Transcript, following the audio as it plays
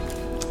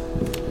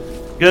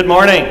Good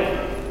morning.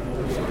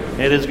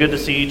 It is good to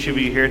see each of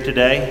you here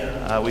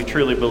today. We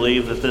truly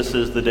believe that this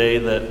is the day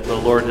that the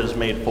Lord has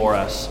made for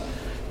us.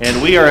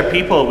 And we are a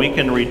people, we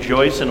can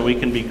rejoice and we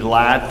can be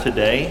glad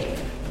today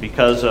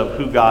because of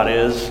who God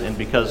is and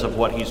because of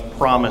what He's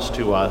promised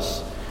to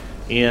us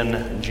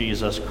in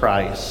Jesus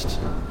Christ.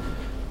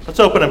 Let's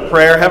open in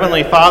prayer.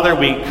 Heavenly Father,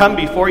 we come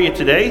before you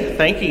today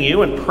thanking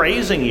you and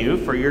praising you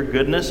for your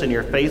goodness and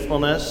your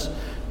faithfulness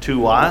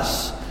to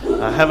us.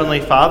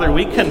 Heavenly Father,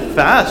 we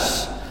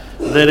confess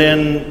that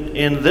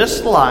in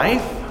this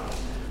life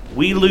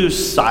we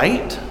lose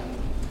sight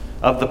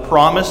of the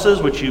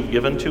promises which you've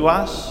given to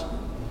us.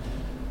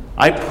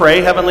 I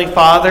pray, Heavenly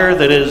Father,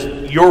 that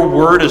as your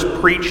word is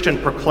preached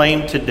and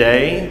proclaimed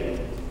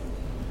today,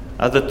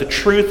 that the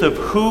truth of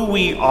who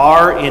we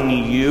are in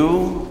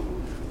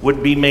you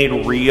would be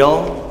made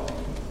real.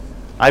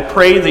 I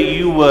pray that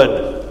you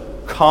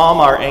would calm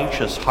our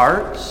anxious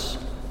hearts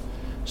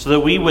so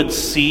that we would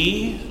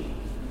see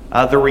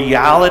the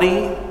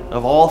reality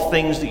of all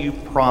things that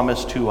you've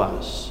promised to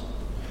us.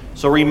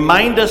 So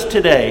remind us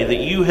today that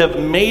you have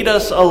made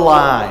us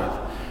alive,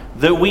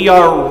 that we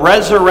are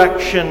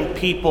resurrection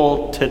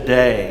people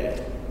today.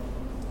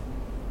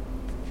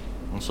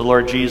 And so,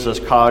 Lord Jesus,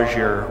 cause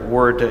your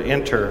word to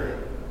enter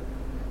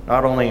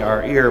not only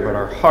our ear, but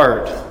our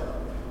heart,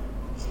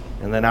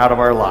 and then out of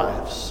our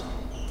lives.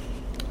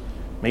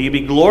 May you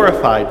be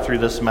glorified through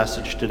this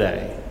message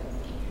today.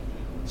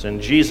 It's in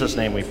Jesus'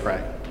 name we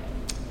pray.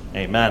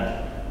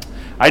 Amen.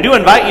 I do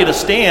invite you to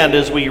stand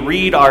as we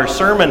read our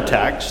sermon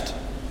text.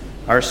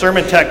 Our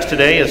sermon text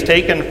today is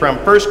taken from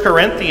 1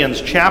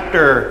 Corinthians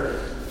chapter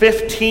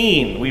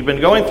 15. We've been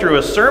going through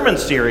a sermon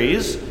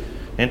series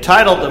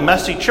entitled The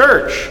Messy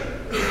Church.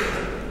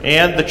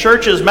 And the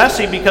church is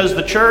messy because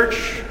the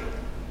church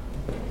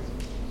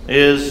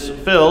is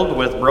filled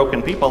with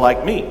broken people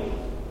like me.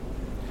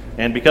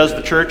 And because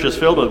the church is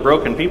filled with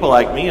broken people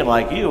like me and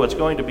like you, it's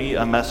going to be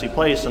a messy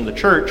place. And the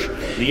church,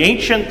 the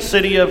ancient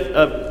city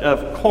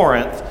of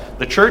Corinth,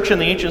 the church in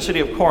the ancient city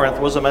of Corinth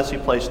was a messy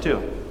place too.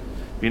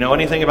 If you know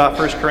anything about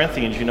 1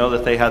 Corinthians, you know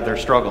that they had their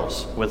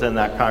struggles within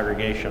that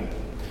congregation.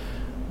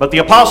 But the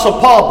Apostle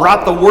Paul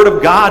brought the Word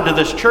of God to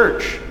this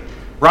church,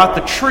 brought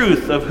the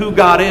truth of who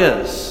God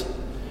is.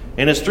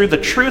 And it's through the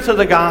truth of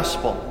the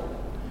gospel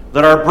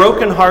that our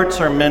broken hearts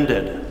are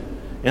mended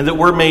and that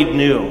we're made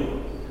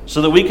new,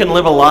 so that we can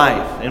live a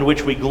life in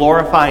which we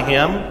glorify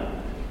Him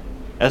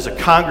as a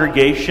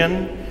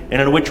congregation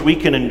and in which we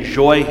can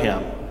enjoy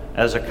Him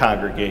as a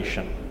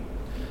congregation.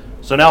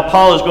 So now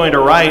Paul is going to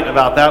write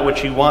about that which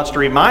he wants to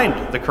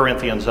remind the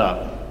Corinthians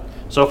of.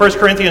 So 1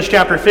 Corinthians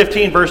chapter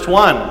 15, verse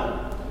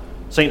 1,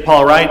 St.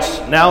 Paul writes,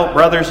 "Now,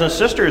 brothers and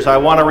sisters, I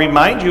want to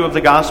remind you of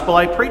the gospel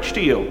I preached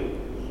to you,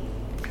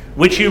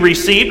 which you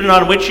received and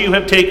on which you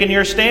have taken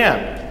your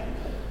stand.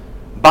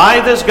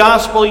 By this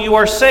gospel you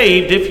are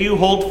saved if you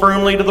hold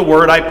firmly to the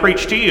word I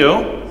preached to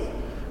you.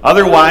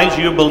 Otherwise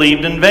you have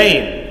believed in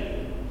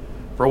vain.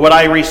 For what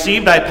I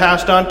received I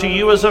passed on to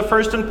you as of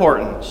first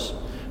importance,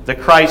 that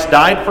Christ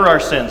died for our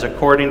sins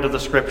according to the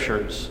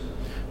Scriptures,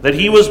 that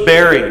He was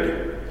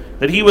buried,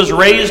 that He was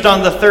raised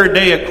on the third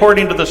day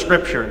according to the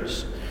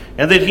Scriptures,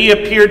 and that He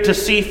appeared to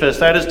Cephas,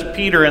 that is to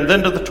Peter, and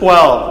then to the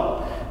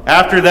 12.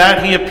 After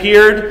that He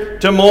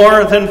appeared to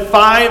more than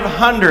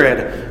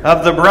 500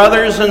 of the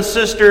brothers and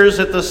sisters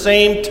at the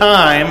same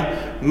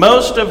time,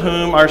 most of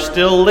whom are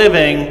still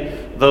living,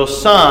 though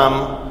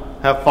some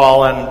have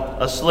fallen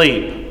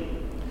asleep.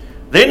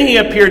 Then He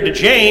appeared to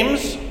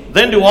James,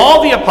 then to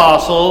all the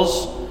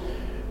apostles,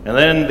 and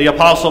then the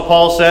Apostle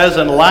Paul says,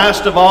 and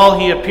last of all,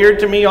 He appeared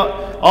to me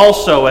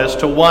also as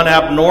to one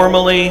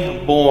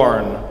abnormally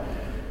born.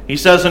 He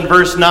says in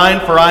verse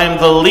 9, for I am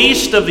the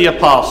least of the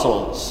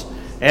apostles,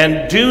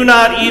 and do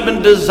not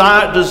even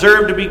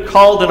deserve to be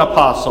called an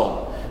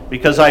apostle,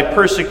 because I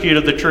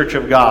persecuted the church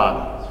of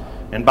God.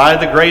 And by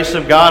the grace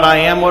of God I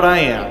am what I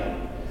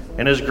am.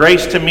 And His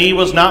grace to me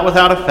was not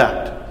without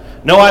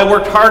effect. No, I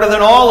worked harder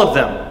than all of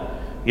them,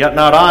 yet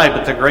not I,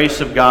 but the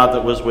grace of God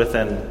that was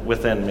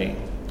within me.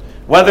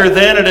 Whether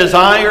then it is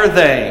I or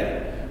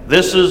they,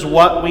 this is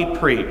what we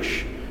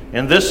preach,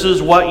 and this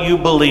is what you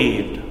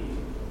believed.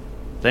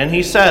 Then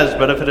he says,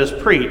 but if it is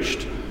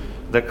preached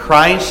that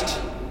Christ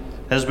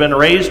has been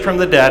raised from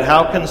the dead,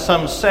 how can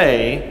some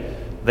say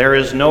there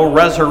is no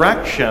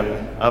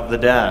resurrection of the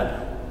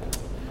dead?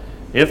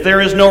 If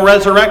there is no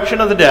resurrection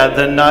of the dead,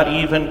 then not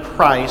even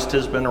Christ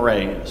has been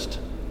raised.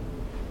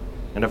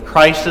 And if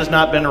Christ has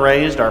not been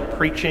raised, our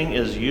preaching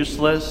is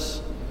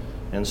useless,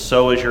 and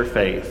so is your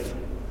faith.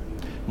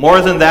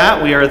 More than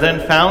that, we are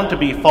then found to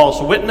be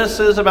false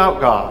witnesses about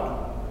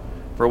God,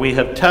 for we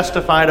have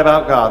testified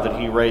about God that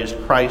He raised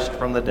Christ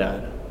from the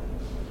dead.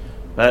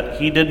 But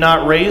He did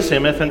not raise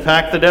Him if in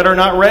fact the dead are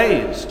not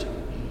raised.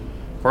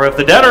 For if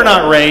the dead are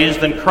not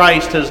raised, then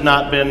Christ has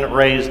not been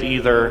raised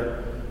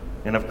either.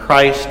 And if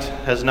Christ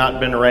has not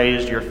been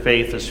raised, your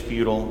faith is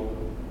futile.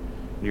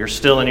 You're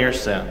still in your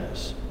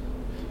sins.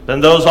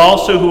 Then those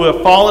also who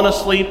have fallen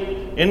asleep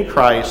in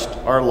Christ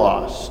are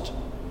lost.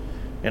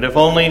 And if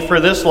only for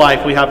this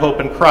life we have hope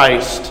in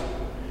Christ,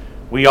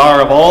 we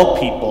are of all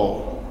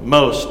people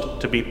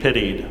most to be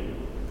pitied.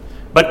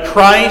 But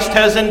Christ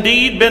has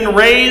indeed been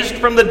raised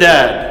from the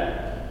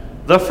dead,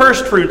 the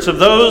firstfruits of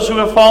those who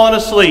have fallen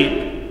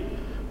asleep.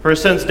 For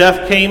since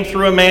death came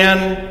through a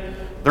man,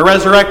 the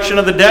resurrection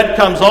of the dead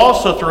comes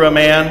also through a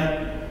man.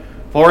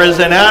 For as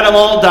in Adam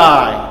all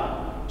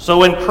die,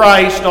 so in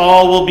Christ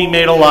all will be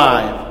made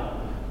alive,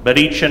 but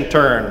each in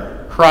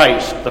turn,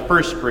 Christ the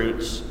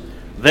firstfruits,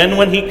 then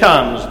when he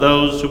comes,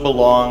 those who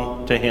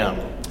belong to him.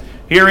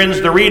 Here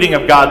ends the reading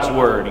of God's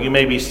word. You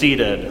may be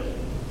seated.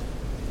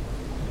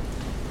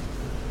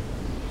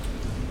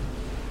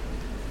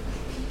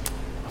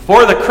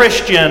 For the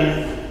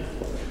Christian,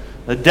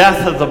 the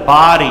death of the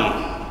body,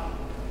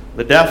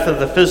 the death of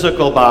the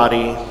physical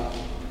body,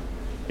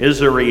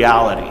 is a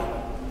reality.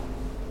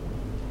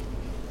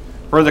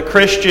 For the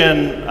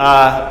Christian,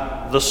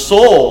 the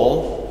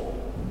soul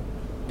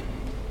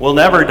will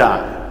never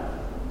die.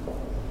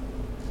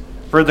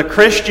 For the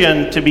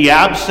Christian, to be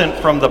absent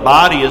from the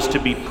body is to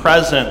be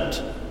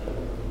present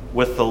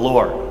with the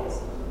Lord.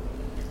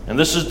 And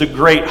this is the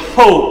great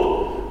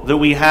hope that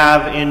we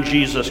have in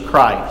Jesus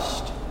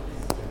Christ.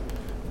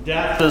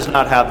 Death does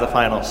not have the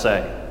final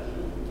say.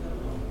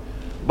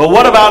 But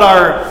what about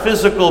our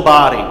physical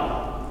body?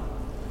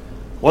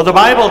 Well, the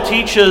Bible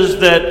teaches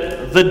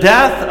that the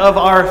death of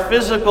our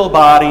physical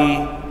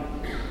body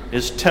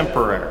is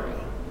temporary.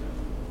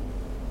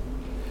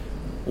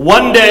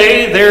 One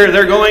day,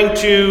 they're going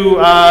to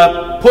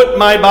put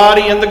my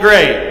body in the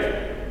grave.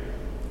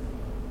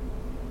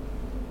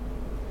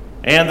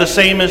 And the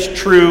same is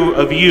true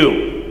of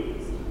you.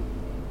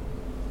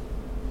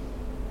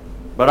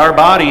 But our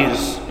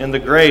bodies in the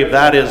grave,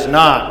 that is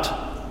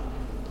not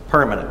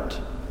permanent.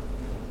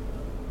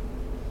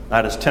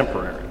 That is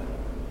temporary.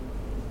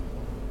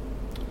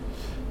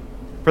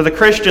 For the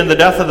Christian, the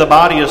death of the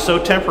body is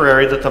so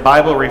temporary that the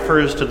Bible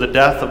refers to the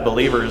death of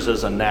believers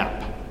as a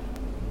nap.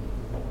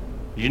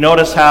 Did you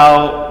notice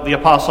how the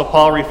Apostle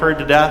Paul referred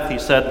to death? He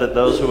said that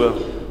those who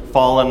have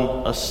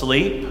fallen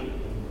asleep.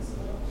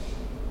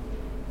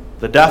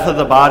 The death of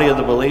the body of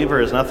the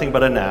believer is nothing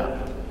but a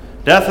nap.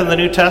 Death in the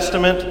New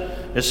Testament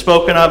is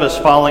spoken of as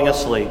falling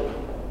asleep.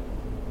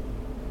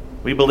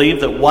 We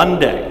believe that one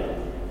day,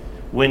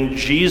 when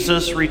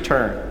Jesus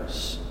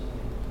returns,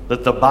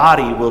 that the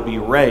body will be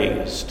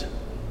raised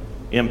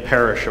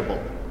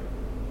imperishable.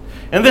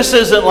 And this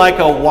isn't like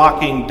a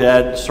Walking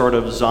Dead sort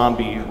of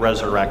zombie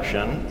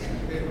resurrection.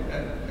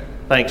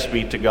 Thanks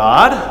be to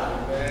God.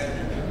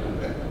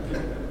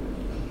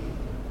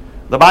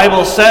 The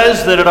Bible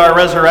says that at our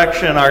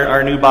resurrection,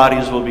 our new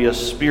bodies will be a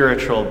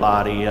spiritual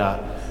body,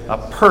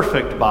 a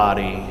perfect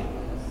body,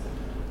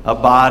 a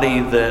body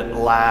that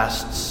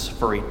lasts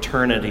for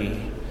eternity,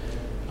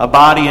 a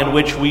body in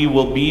which we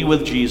will be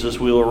with Jesus,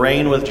 we will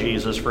reign with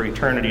Jesus for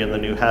eternity in the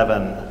new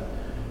heaven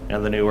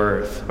and the new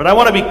earth. But I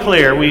want to be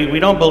clear, we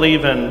don't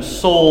believe in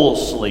soul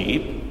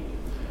sleep.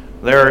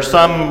 There are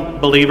some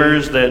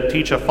believers that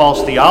teach a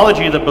false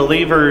theology that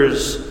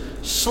believers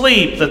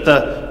sleep, that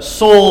the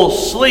soul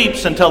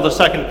sleeps until the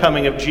second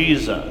coming of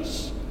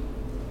Jesus.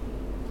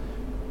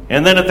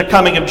 And then at the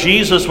coming of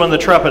Jesus, when the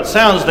trumpet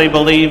sounds, they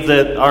believe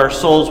that our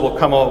souls will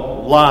come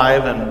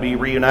alive and be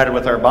reunited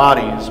with our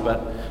bodies.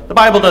 But the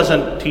Bible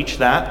doesn't teach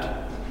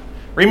that.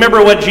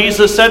 Remember what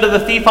Jesus said to the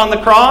thief on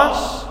the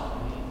cross?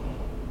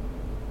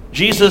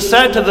 Jesus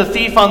said to the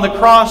thief on the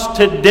cross,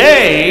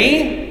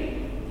 Today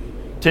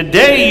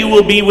you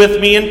will be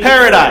with me in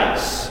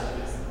paradise.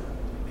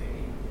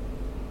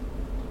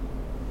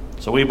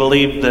 So we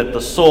believe that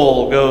the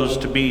soul goes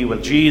to be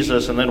with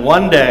Jesus, and then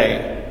one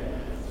day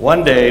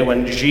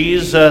when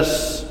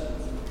Jesus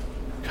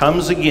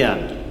comes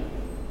again,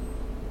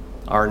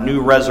 our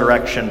new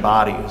resurrection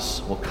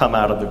bodies will come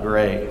out of the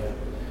grave,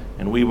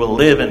 and we will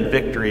live in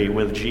victory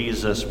with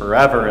Jesus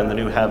forever in the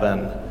new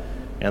heaven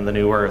and the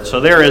new earth. So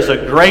there is a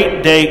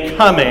great day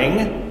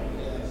coming.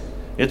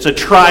 It's a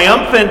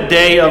triumphant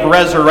day of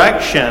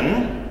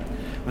resurrection.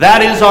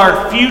 That is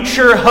our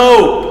future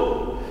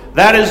hope.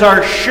 That is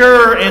our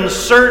sure and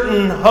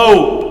certain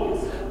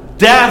hope.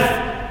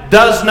 Death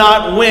does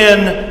not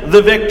win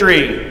the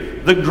victory.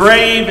 The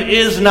grave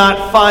is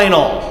not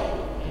final.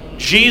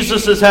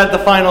 Jesus has had the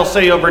final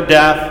say over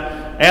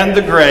death and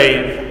the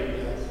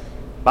grave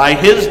by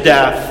his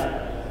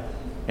death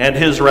and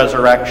his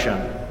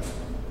resurrection.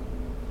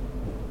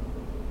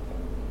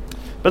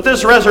 But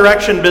this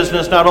resurrection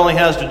business not only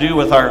has to do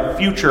with our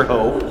future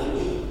hope,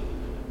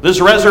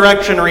 this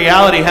resurrection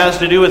reality has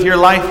to do with your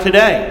life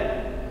today.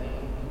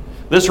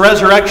 This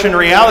resurrection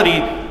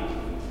reality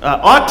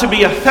ought to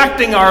be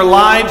affecting our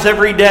lives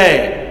every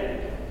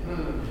day,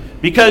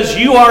 because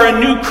you are a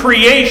new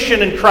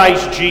creation in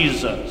Christ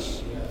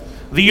Jesus.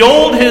 The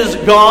old has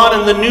gone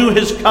and the new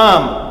has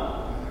come.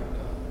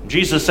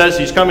 Jesus says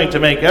he's coming to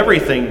make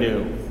everything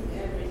new.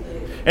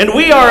 And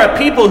we are a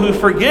people who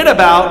forget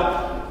about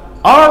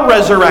our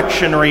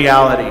resurrection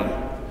reality.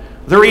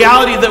 The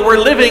reality that we're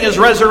living as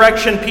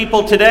resurrection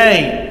people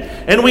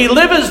today. And we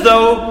live as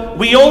though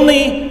we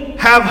only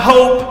have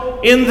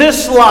hope in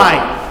this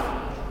life.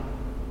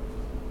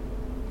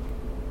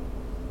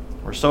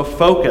 We're so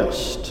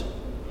focused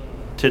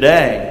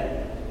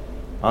today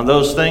on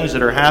those things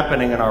that are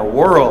happening in our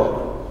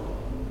world.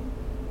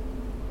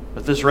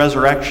 But this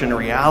resurrection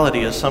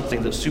reality is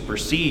something that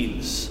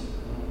supersedes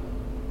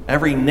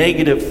every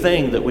negative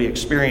thing that we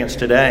experience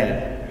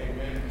today.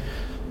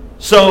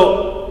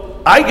 So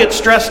I get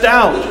stressed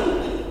out.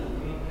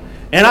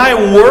 And I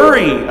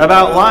worry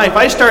about life.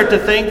 I start to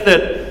think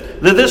that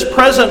this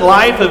present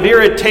life of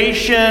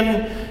irritation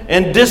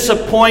and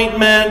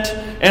disappointment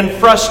and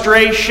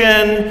frustration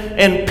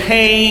and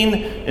pain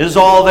is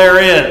all there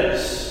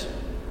is.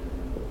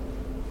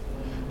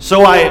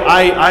 So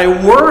I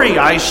worry,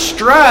 I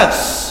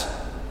stress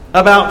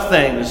about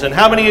things. And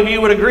how many of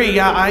you would agree?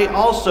 Yeah, I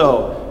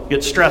also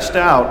get stressed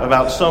out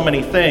about so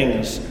many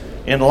things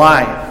in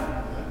life.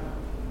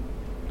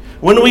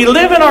 When we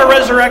live in our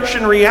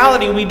resurrection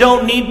reality, we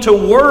don't need to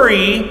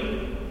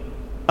worry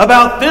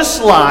about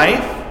this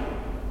life,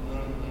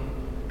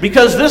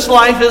 because this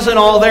life isn't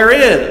all there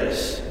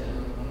is.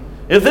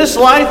 If this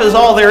life is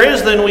all there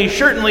is, then we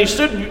certainly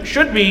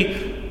should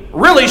be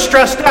really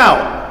stressed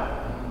out.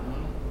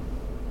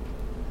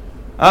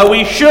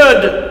 We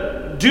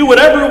should do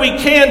whatever we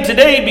can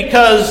today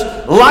because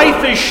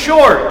life is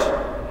short.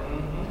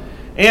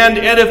 And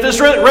if this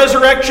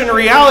resurrection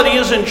reality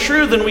isn't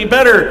true, then we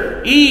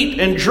better eat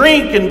and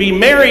drink and be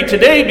merry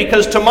today,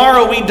 because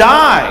tomorrow we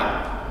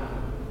die.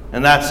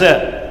 And that's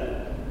it.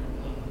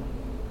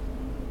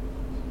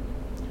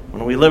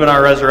 When we live in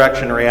our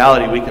resurrection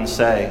reality, we can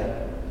say,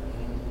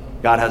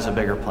 God has a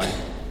bigger plan.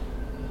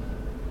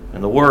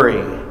 And the worry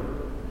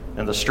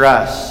and the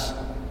stress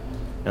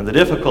and the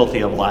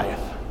difficulty of life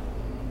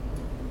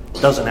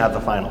doesn't have the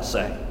final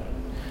say.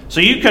 So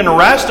you can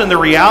rest in the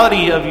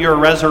reality of your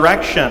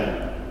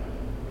resurrection.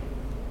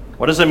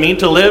 What does it mean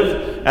to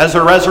live as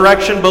a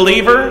resurrection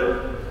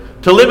believer?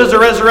 To live as a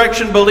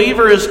resurrection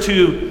believer is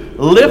to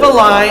live a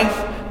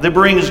life that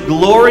brings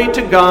glory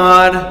to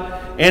God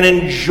and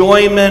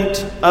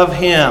enjoyment of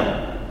Him.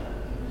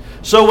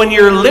 So when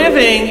you're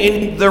living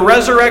in the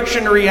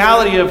resurrection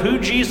reality of who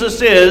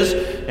Jesus is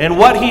and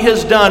what He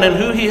has done and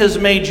who He has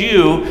made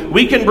you,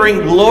 we can bring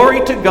glory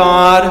to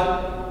God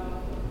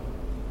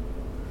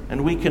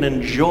and we can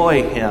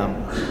enjoy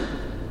Him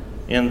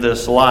in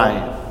this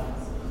life.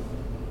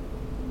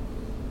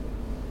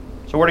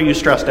 So what are you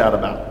stressed out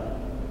about?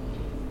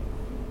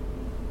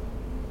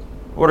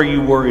 What are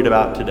you worried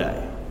about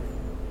today?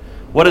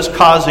 What is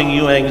causing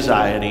you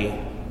anxiety?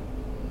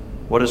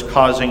 What is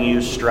causing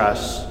you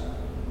stress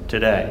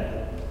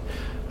today?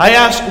 I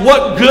ask,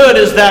 what good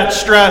is that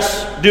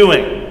stress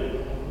doing?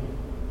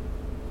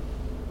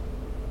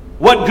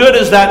 What good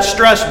is that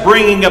stress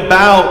bringing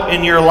about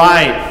in your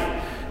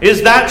life?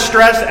 Is that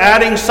stress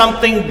adding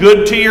something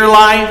good to your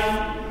life?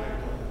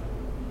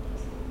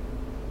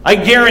 I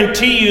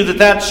guarantee you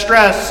that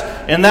stress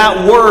and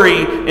that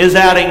worry is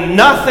adding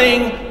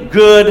nothing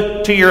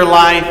good to your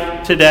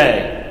life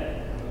today.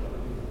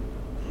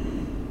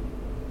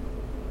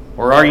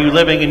 Or are you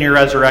living in your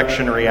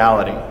resurrection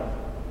reality?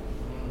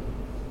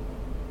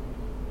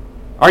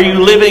 Are you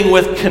living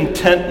with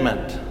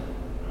contentment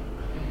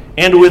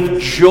and with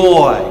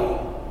joy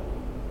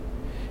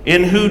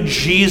in who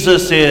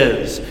Jesus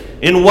is,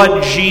 in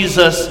what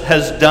Jesus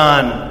has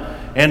done,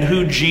 and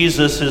who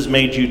Jesus has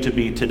made you to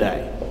be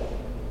today?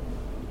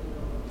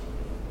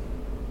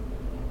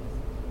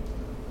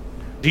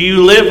 Do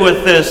you live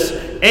with this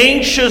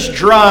anxious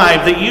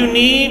drive that you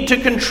need to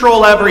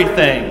control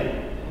everything?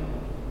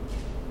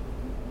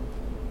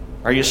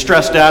 Are you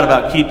stressed out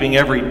about keeping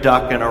every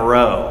duck in a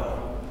row?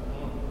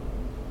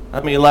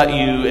 Let me let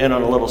you in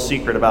on a little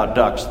secret about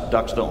ducks.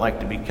 Ducks don't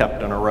like to be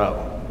kept in a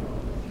row.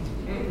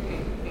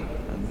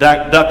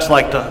 Ducks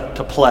like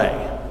to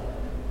play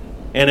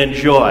and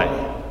enjoy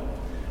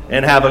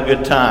and have a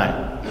good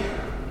time.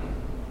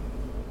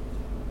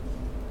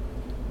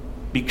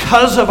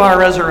 Because of our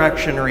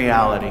resurrection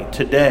reality,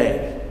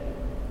 today,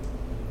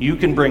 you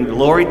can bring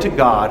glory to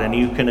God and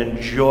you can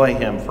enjoy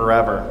Him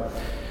forever.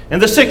 In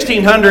the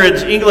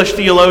 1600s, English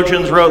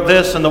theologians wrote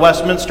this in the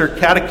Westminster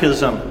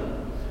Catechism.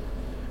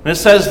 And it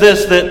says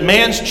this, that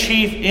man's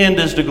chief end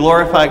is to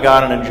glorify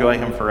God and enjoy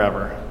Him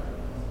forever.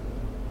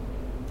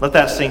 Let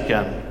that sink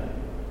in.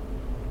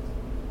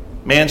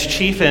 Man's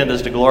chief end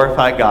is to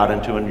glorify God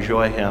and to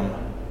enjoy Him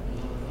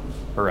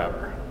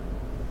forever.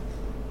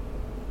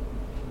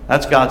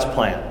 That's God's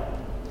plan.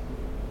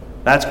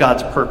 That's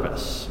God's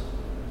purpose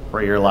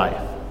for your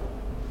life.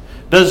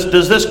 Does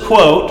this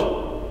quote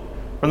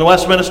from the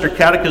Westminster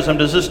Catechism,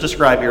 does this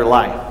describe your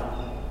life?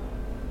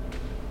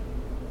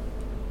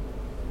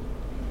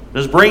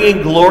 Does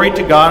bringing glory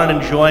to God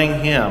and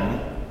enjoying Him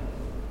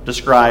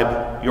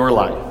describe your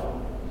life?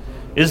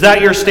 Is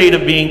that your state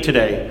of being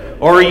today?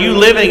 Or are you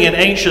living in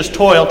anxious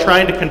toil,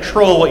 trying to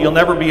control what you'll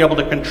never be able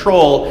to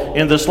control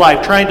in this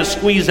life, trying to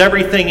squeeze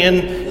everything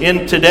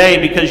in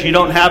today because you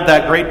don't have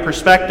that great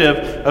perspective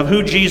of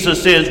who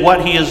Jesus is,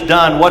 what He has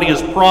done, what He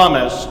has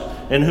promised,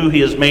 and who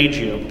He has made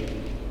you?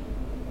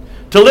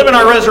 To live in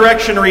our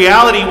resurrection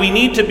reality, we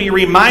need to be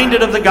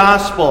reminded of the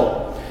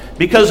gospel,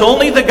 because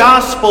only the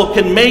gospel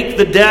can make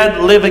the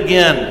dead live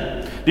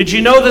again. Did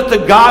you know that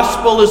the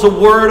gospel is a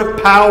word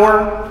of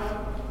power?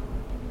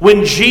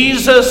 When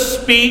Jesus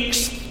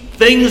speaks,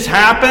 things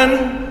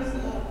happen.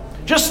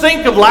 Just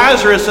think of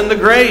Lazarus in the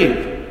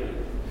grave.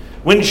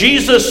 When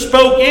Jesus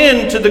spoke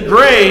into the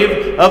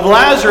grave of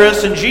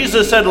Lazarus and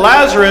Jesus said,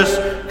 "Lazarus,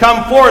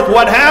 come forth,"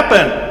 what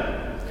happened?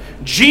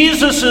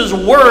 Jesus'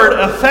 word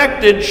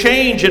affected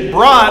change. It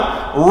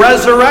brought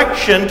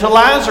resurrection to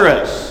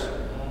Lazarus.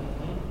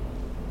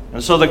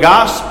 And so the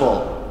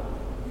gospel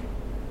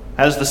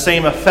has the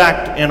same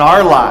effect in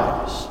our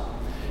lives.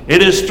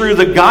 It is through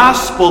the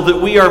gospel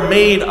that we are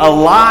made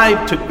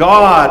alive to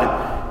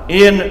God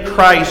in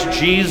Christ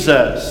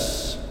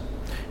Jesus.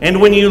 And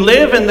when you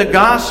live in the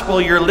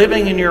gospel, you're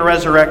living in your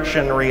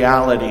resurrection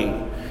reality.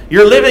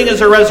 You're living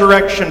as a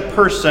resurrection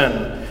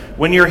person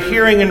when you're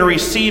hearing and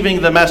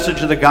receiving the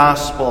message of the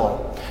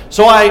gospel.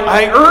 So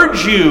I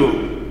urge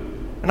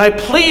you, and I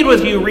plead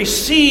with you,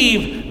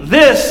 receive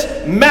this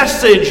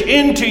message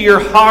into your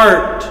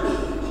heart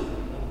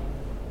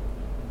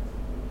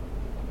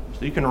so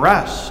you can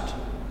rest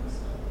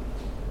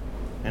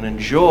and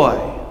enjoy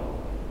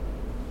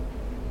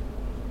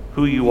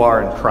who you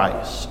are in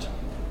Christ.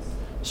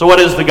 So what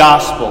is the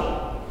gospel?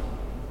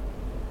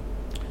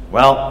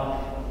 Well,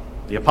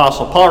 the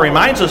Apostle Paul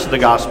reminds us of the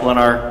gospel in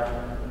our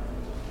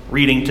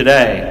reading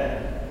today.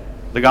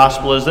 The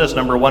gospel is this.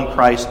 Number one,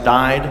 Christ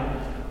died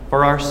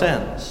for our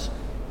sins.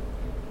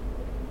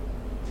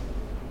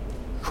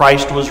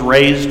 Christ was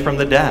raised from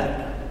the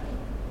dead.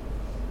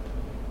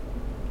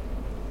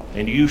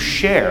 And you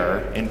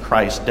share in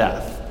Christ's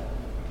death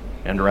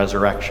and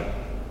resurrection.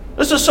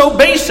 This is so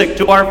basic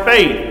to our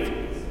faith.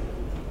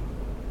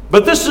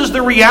 But this is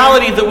the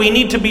reality that we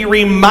need to be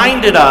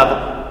reminded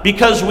of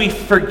because we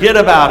forget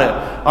about it.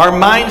 Our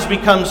minds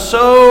become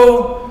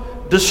so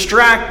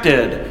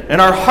distracted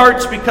and our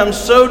hearts become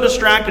so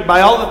distracted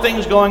by all the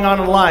things going on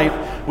in life,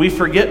 we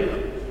forget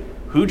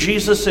who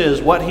Jesus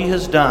is, what he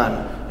has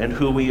done, and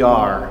who we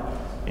are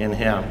in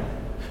him.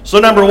 So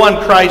number one,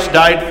 Christ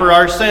died for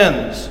our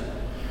sins.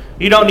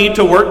 You don't need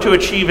to work to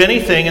achieve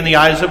anything in the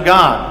eyes of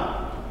God.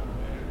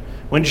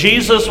 When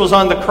Jesus was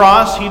on the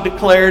cross, he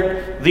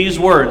declared these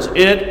words,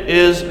 "It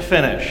is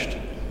finished."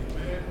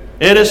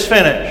 It is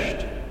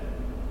finished.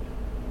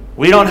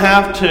 We don't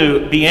have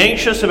to be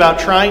anxious about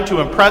trying to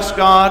impress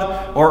God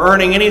or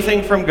earning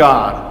anything from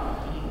God.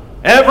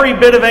 Every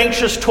bit of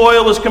anxious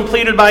toil was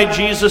completed by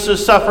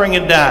Jesus' suffering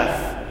and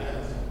death.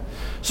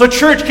 So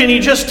church, can you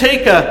just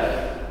take a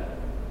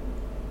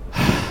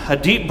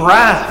deep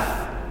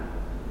breath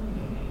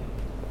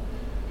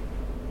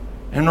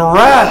and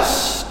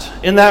rest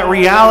in that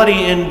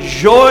reality,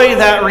 enjoy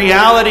that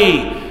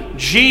reality.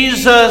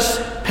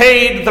 Jesus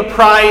paid the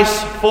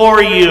price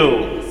for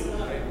you.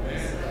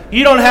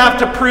 You don't have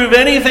to prove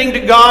anything to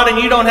God, and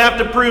you don't have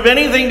to prove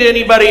anything to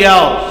anybody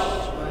else.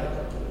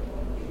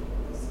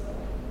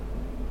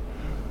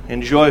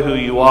 Enjoy who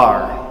you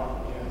are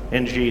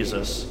in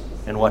Jesus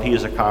and what he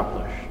has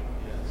accomplished.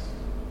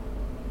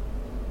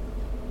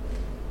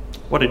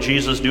 What did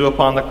Jesus do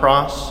upon the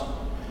cross?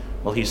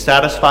 Well, he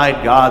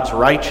satisfied God's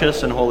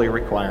righteous and holy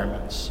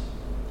requirements.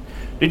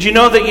 Did you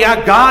know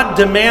that, God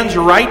demands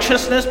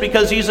righteousness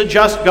because he's a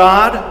just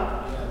God?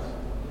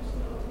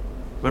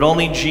 But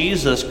only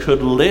Jesus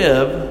could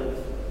live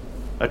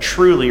a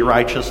truly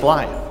righteous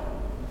life.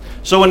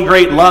 So in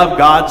great love,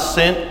 God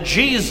sent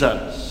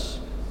Jesus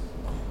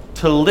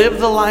to live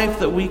the life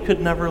that we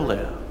could never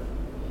live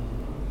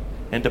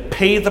and to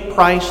pay the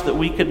price that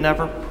we could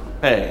never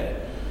pay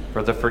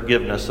for the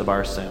forgiveness of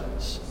our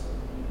sins.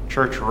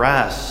 Church,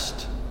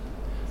 rest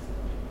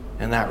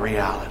in that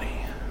reality.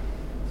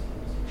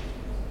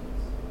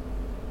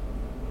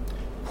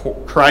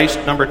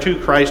 Number two,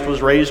 Christ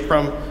was raised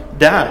from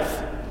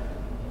death.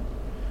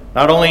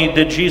 Not only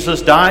did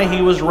Jesus die,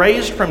 he was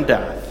raised from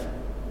death.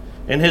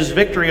 And his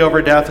victory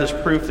over death is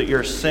proof that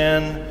your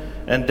sin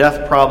and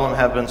death problem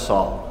have been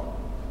solved.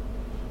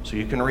 So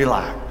you can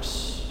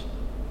relax.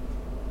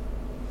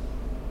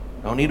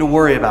 Don't need to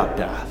worry about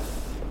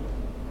death.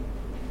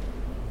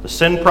 The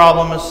sin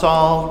problem is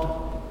solved.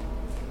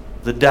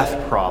 The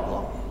death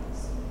problem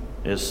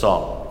is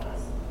solved.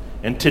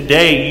 And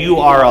today you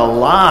are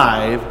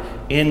alive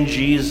in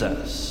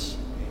Jesus.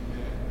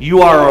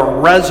 You are a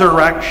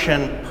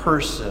resurrection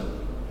person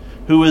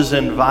who is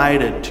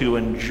invited to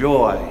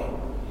enjoy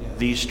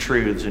these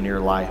truths in your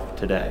life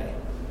today.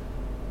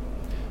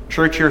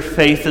 Church, your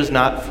faith is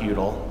not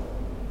futile.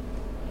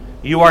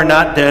 You are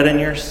not dead in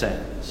your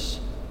sins.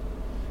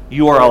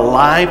 You are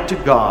alive to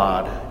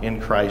God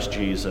in Christ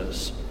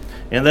Jesus.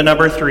 And then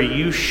number three,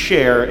 you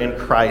share in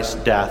Christ's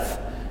death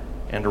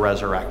and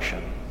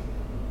resurrection.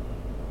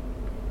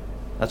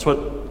 That's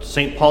what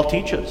St. Paul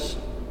teaches.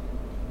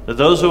 That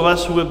those of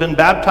us who have been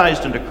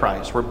baptized into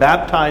Christ were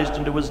baptized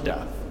into his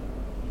death.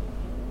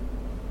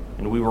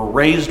 And we were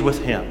raised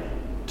with him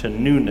to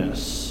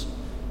newness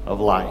of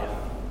life.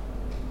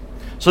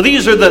 So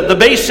these are the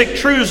basic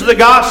truths of the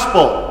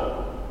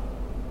gospel.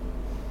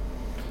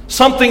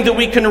 Something that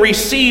we can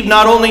receive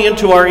not only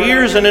into our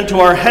ears and into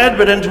our head,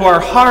 but into our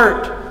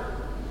heart.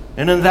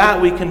 And in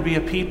that we can be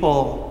a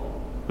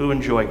people who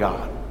enjoy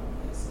God.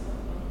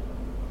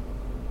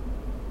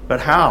 But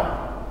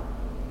how?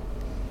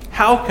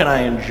 How can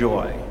I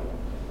enjoy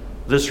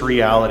this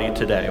reality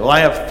today? Well, I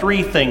have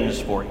 3 things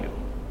for you.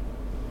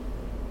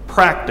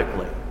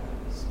 Practically.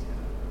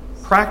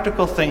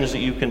 Practical things that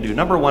you can do.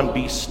 Number 1,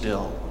 be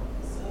still.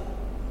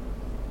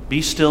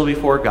 Be still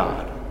before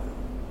God.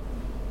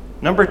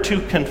 Number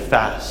 2,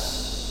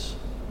 confess.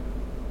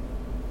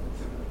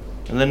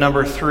 And then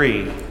number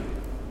 3,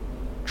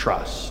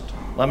 trust.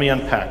 Let me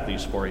unpack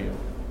these for you.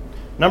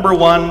 Number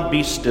 1,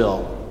 be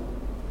still.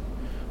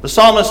 The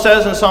psalmist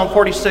says in Psalm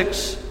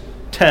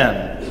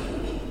 46:10,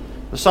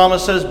 the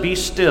psalmist says, "Be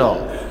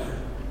still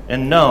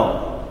and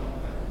know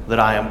that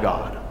I am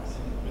God."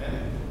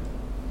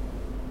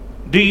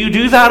 Do you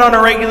do that on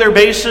a regular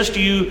basis?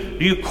 Do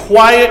you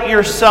quiet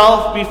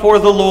yourself before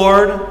the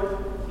Lord?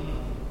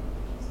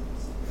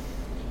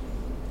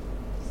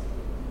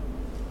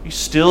 Be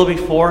still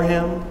before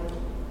Him,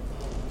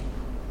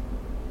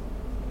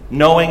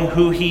 knowing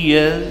who He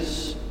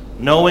is,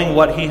 knowing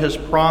what He has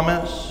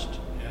promised.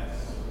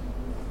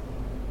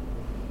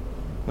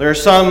 There are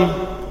some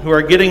who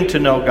are getting to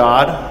know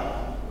God.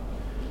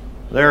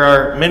 There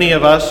are many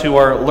of us who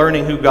are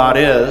learning who God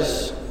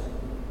is.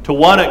 To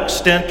one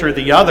extent or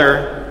the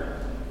other,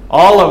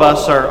 all of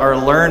us are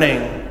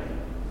learning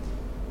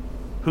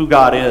who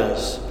God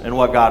is and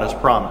what God has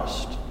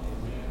promised.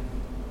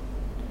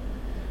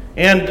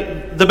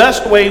 And the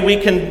best way we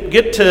can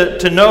get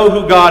to know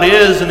who God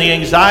is in the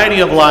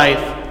anxiety of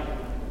life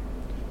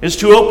is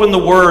to open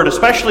the Word,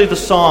 especially the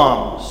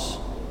Psalms,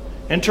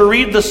 and to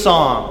read the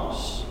Psalms.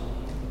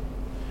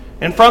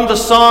 And from the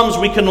Psalms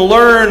we can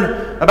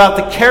learn about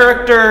the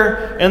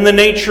character and the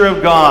nature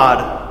of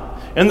God.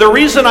 And the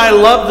reason I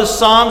love the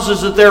Psalms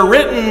is that they're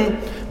written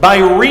by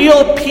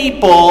real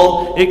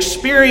people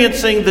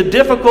experiencing the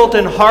difficult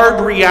and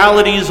hard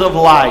realities of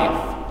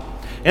life.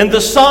 And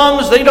the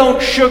Psalms, they don't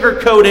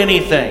sugarcoat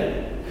anything.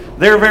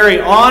 They're very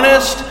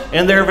honest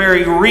and they're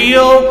very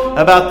real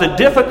about the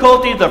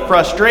difficulty, the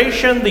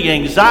frustration, the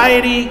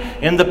anxiety,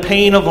 and the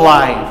pain of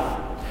life.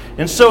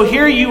 And so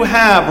here you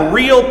have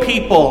real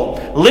people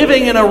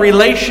living in a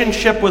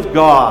relationship with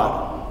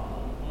God,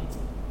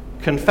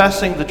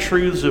 confessing the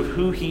truths of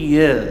who He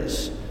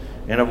is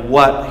and of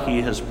what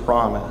He has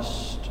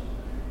promised.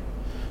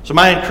 So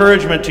my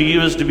encouragement to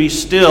you is to be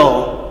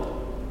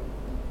still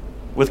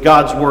with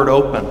God's Word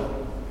open.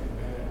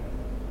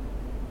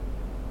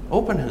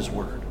 Open His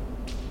Word.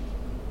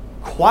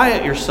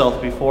 Quiet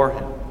yourself before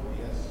Him.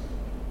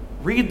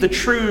 Read the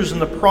truths and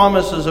the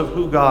promises of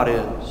who God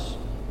is.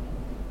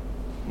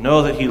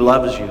 Know that He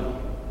loves you.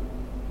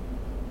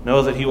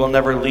 Know that He will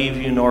never leave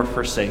you nor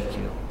forsake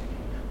you.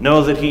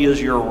 Know that He is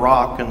your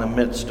rock in the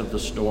midst of the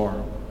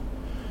storm.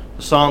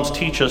 The Psalms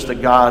teach us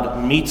that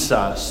God meets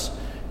us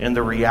in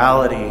the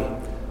reality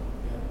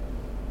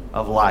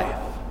of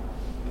life.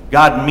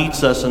 God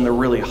meets us in the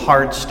really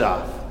hard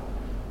stuff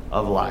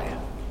of life.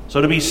 So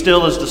to be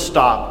still is to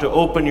stop, to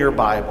open your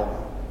Bible.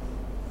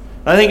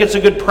 I think it's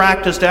a good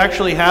practice to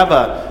actually have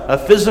a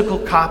physical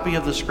copy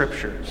of the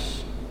Scriptures,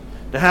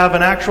 to have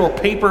an actual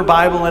paper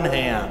Bible in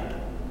hand,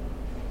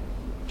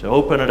 to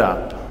open it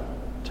up,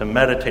 to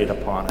meditate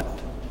upon it,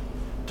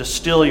 to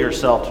still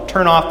yourself, to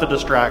turn off the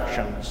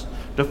distractions,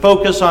 to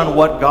focus on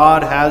what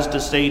God has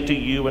to say to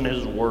you in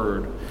His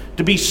Word,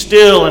 to be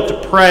still and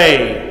to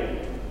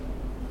pray.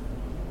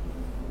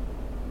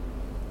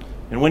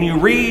 And when you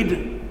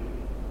read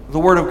the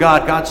Word of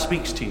God, God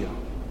speaks to you.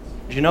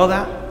 Did you know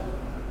that?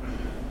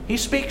 He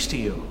speaks to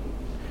you.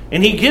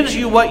 And He gives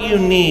you what you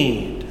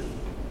need.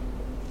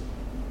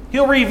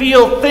 He'll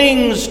reveal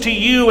things to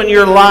you in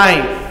your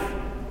life.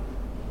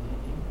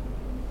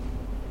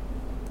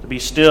 To be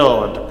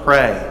still and to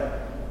pray.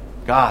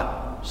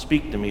 God,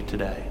 speak to me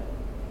today.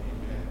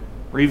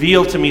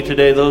 Reveal to me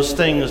today those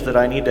things that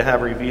I need to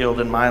have revealed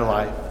in my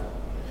life.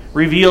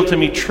 Reveal to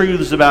me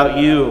truths about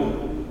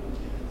you.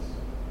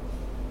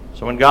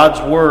 So in God's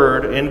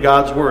Word,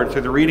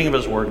 through the reading of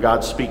His Word,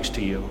 God speaks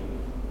to you.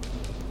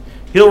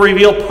 He'll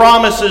reveal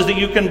promises that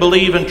you can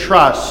believe and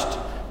trust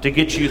to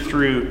get you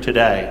through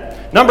today.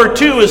 Number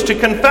 2 is to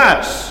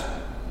confess.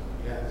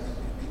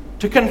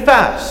 To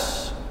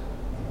confess.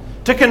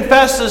 To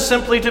confess is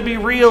simply to be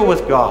real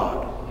with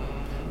God.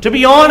 To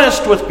be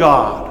honest with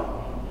God.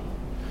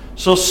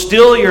 So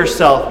still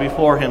yourself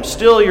before Him.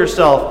 Still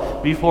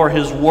yourself before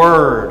His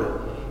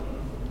Word.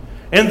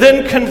 And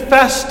then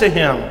confess to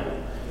Him.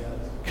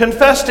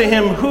 Confess to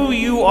Him who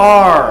you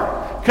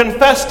are.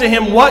 Confess to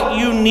Him what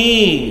you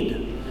need.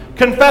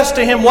 Confess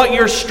to Him what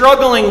you're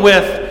struggling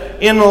with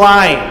in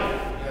life.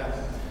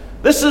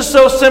 This is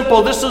so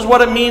simple. This is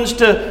what it means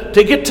to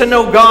get to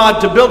know God,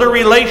 to build a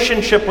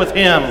relationship with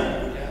Him.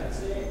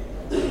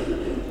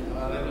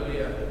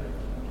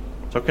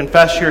 So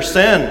confess your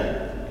sin.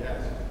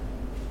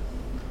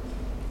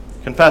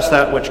 Confess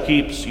that which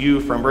keeps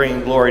you from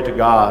bringing glory to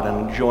God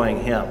and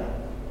enjoying Him.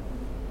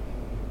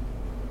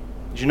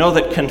 Did you know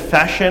that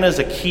confession is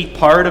a key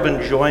part of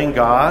enjoying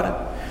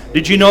God?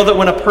 Did you know that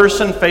when a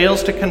person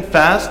fails to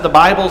confess, the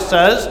Bible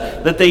says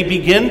that they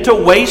begin to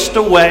waste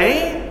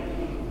away?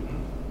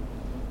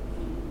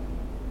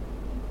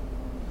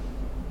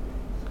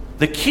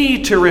 The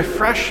key to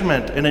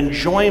refreshment and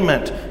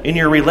enjoyment in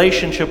your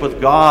relationship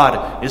with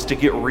God is to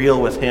get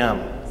real with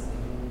Him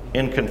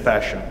in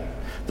confession.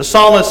 The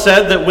psalmist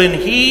said that when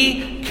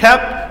he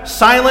kept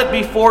silent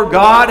before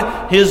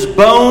God, his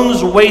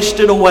bones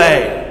wasted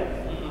away.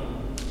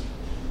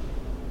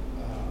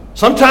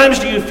 Sometimes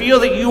do you feel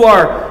that you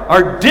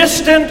are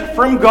distant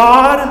from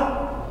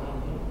God?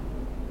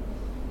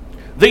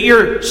 That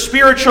your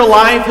spiritual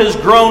life has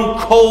grown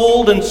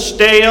cold and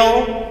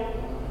stale?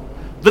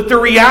 That the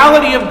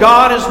reality of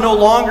God is no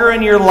longer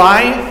in your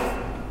life?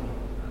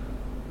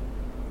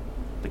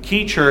 The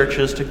key, church,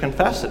 is to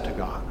confess it to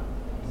God.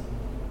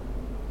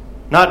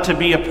 Not to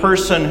be a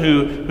person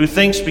who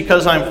thinks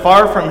because I'm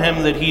far from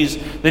Him that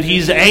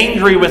he's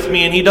angry with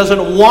me and He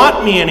doesn't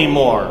want me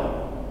anymore.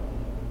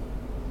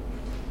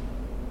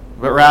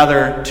 But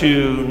rather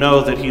to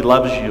know that He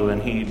loves you and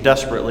He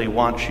desperately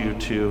wants you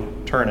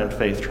to turn in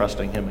faith,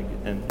 trusting Him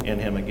in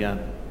Him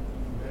again.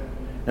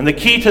 And the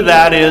key to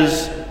that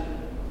is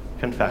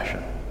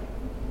confession.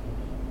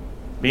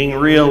 Being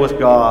real with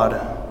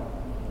God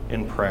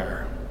in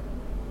prayer.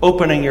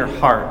 Opening your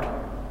heart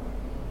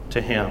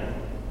to Him.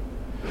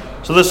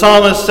 So the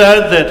psalmist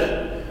said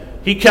that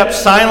he kept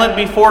silent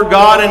before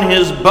God and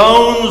his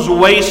bones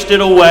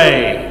wasted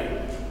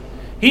away.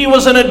 He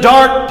was in a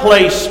dark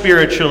place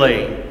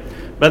spiritually.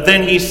 But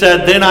then he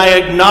said, "Then I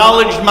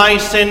acknowledged my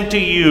sin to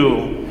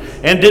you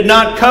and did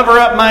not cover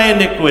up my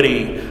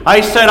iniquity.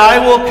 I said, I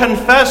will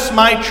confess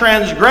my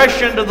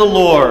transgression to the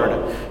Lord,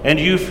 and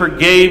you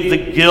forgave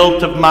the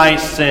guilt of my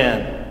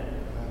sin."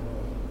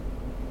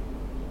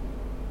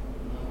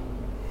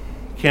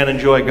 Can't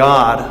enjoy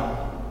God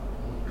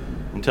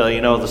until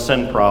you know the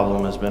sin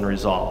problem has been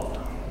resolved.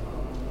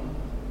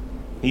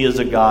 He is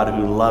a God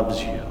who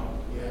loves you,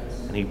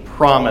 and He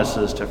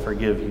promises to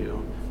forgive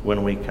you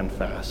when we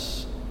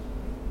confess.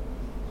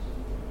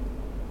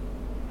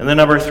 And then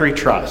number 3,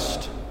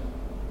 trust.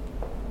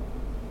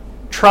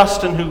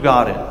 Trust in who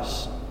God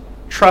is.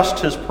 Trust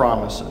His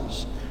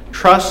promises.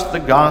 Trust the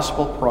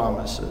gospel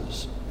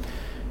promises.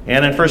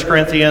 And in 1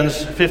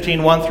 Corinthians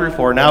 15, 1 through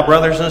 4, "Now,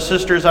 brothers and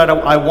sisters,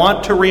 I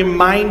want to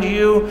remind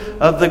you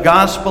of the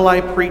gospel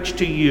I preached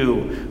to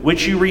you,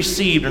 which you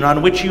received and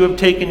on which you have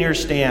taken your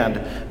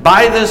stand.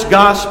 By this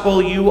gospel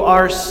you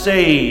are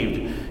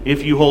saved,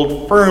 if you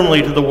hold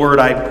firmly to the word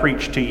I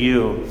preached to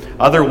you.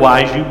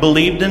 Otherwise you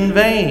believed in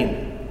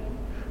vain.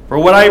 For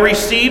what I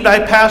received I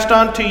passed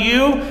on to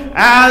you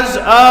as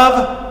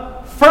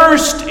of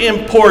first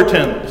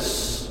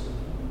importance."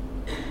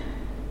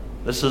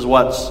 This is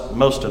what's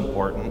most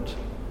important.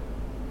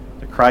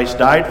 That Christ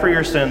died for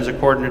your sins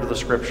according to the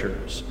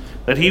Scriptures.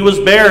 That He was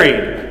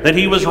buried. That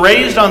He was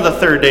raised on the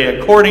third day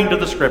according to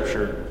the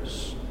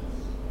Scriptures.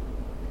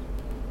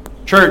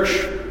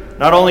 Church,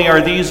 not only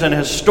are these an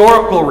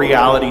historical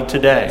reality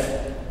today,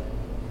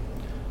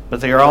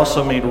 but they are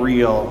also made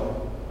real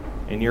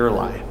in your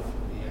life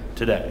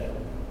today.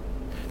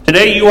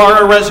 Today you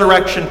are a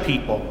resurrection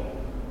people.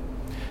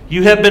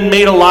 You have been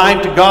made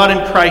alive to God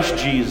in Christ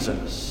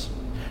Jesus.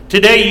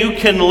 Today you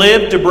can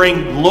live to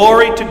bring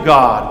glory to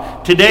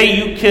God. Today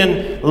you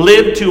can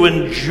live to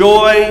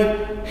enjoy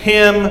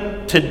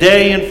Him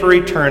today and for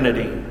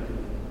eternity.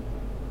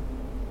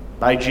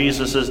 By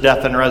Jesus'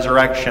 death and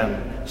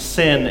resurrection,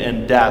 sin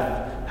and death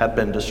have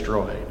been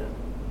destroyed.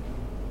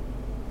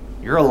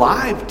 You're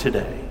alive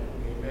today.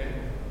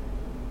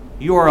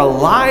 You are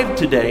alive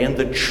today in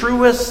the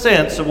truest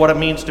sense of what it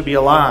means to be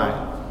alive.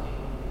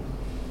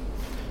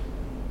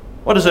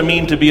 What does it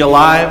mean to be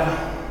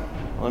alive?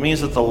 Well, it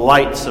means that the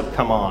lights have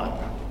come on.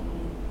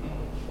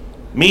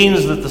 It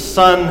means that the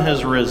sun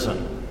has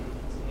risen.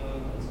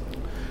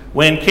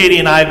 When Katie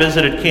and I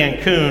visited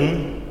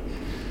Cancun,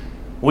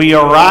 we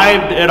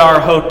arrived at our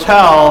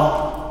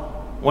hotel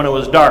when it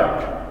was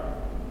dark.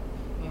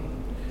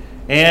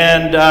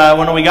 And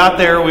when we got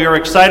there, we were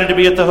excited to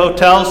be at the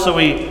hotel, so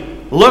we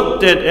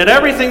looked at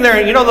everything there.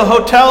 And you know, the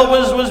hotel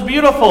was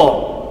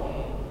beautiful.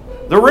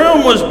 The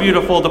room was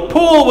beautiful. The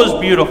pool was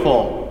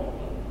beautiful.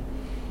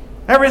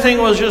 Everything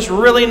was just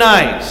really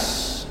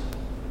nice.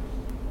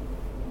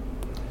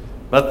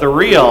 But the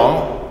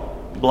real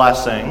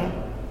blessing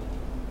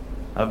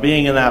of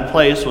being in that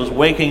place was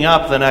waking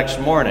up the next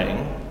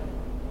morning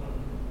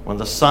when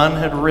the sun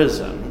had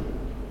risen,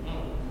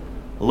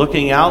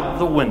 looking out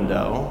the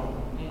window,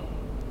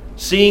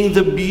 seeing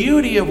the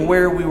beauty of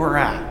where we were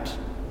at,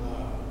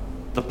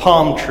 the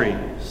palm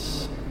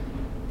trees,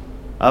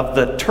 of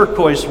the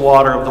turquoise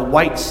water, of the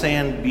white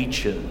sand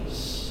beaches.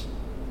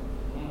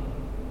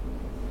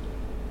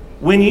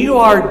 When you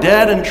are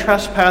dead in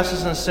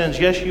trespasses and sins,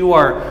 yes, you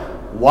are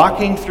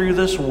walking through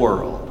this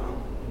world.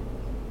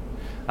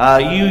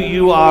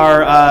 You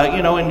are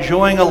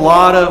enjoying a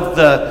lot of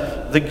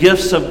the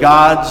gifts of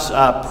God's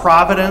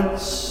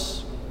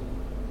providence.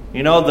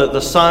 You know,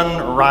 the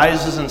sun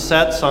rises and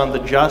sets on the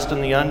just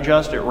and the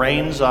unjust. It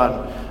rains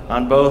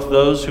on both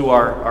those who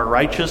are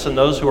righteous and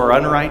those who are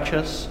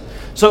unrighteous.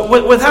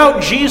 So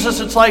without Jesus,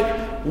 it's like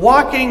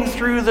walking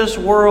through this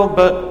world,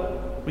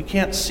 but we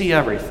can't see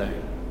everything.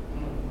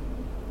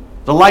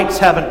 The lights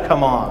haven't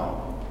come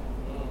on.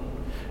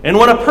 And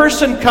when a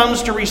person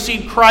comes to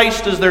receive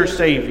Christ as their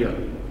Savior,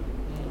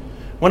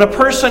 when a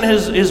person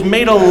is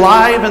made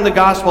alive in the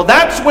gospel,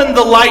 that's when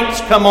the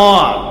lights come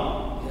on.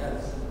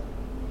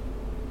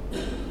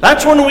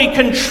 That's when we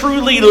can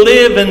truly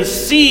live and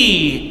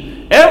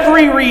see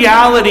every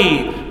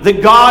reality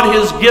that God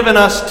has given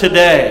us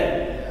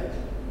today.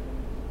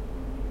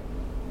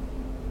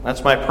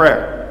 That's my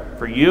prayer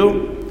for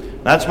you.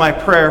 That's my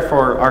prayer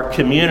for our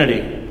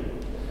community,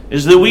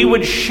 is that we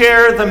would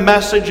share the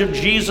message of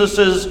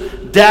Jesus'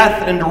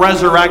 death and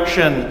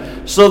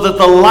resurrection so that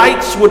the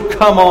lights would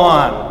come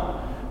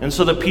on and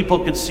so that people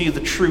could see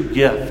the true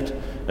gift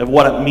of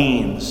what it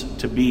means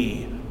to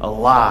be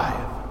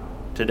alive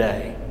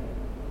today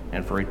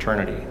and for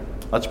eternity.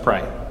 Let's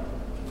pray.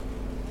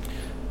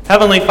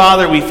 Heavenly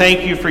Father, we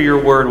thank you for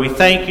your word. We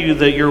thank you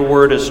that your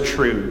word is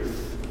truth.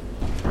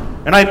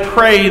 And I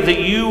pray that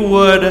you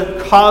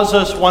would cause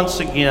us once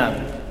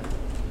again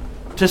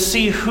to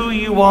see who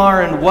you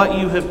are and what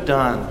you have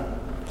done,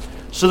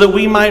 so that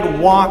we might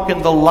walk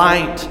in the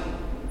light,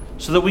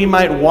 so that we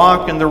might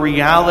walk in the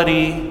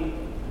reality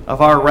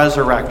of our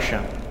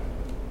resurrection.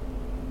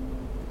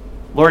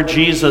 Lord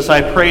Jesus,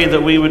 I pray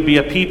that we would be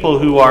a people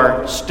who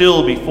are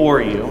still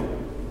before you.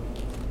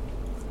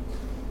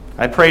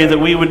 I pray that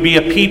we would be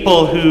a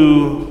people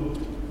who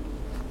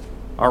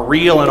are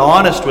real and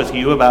honest with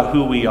you about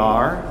who we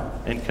are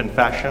in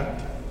confession.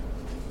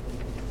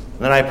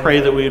 Then I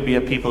pray that we would be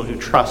a people who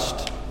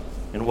trust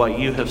in what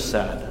you have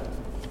said,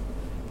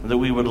 and that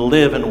we would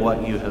live in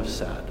what you have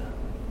said.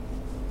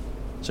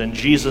 It's in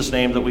Jesus'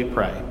 name that we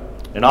pray.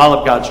 And all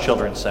of God's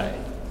children say,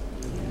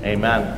 Amen.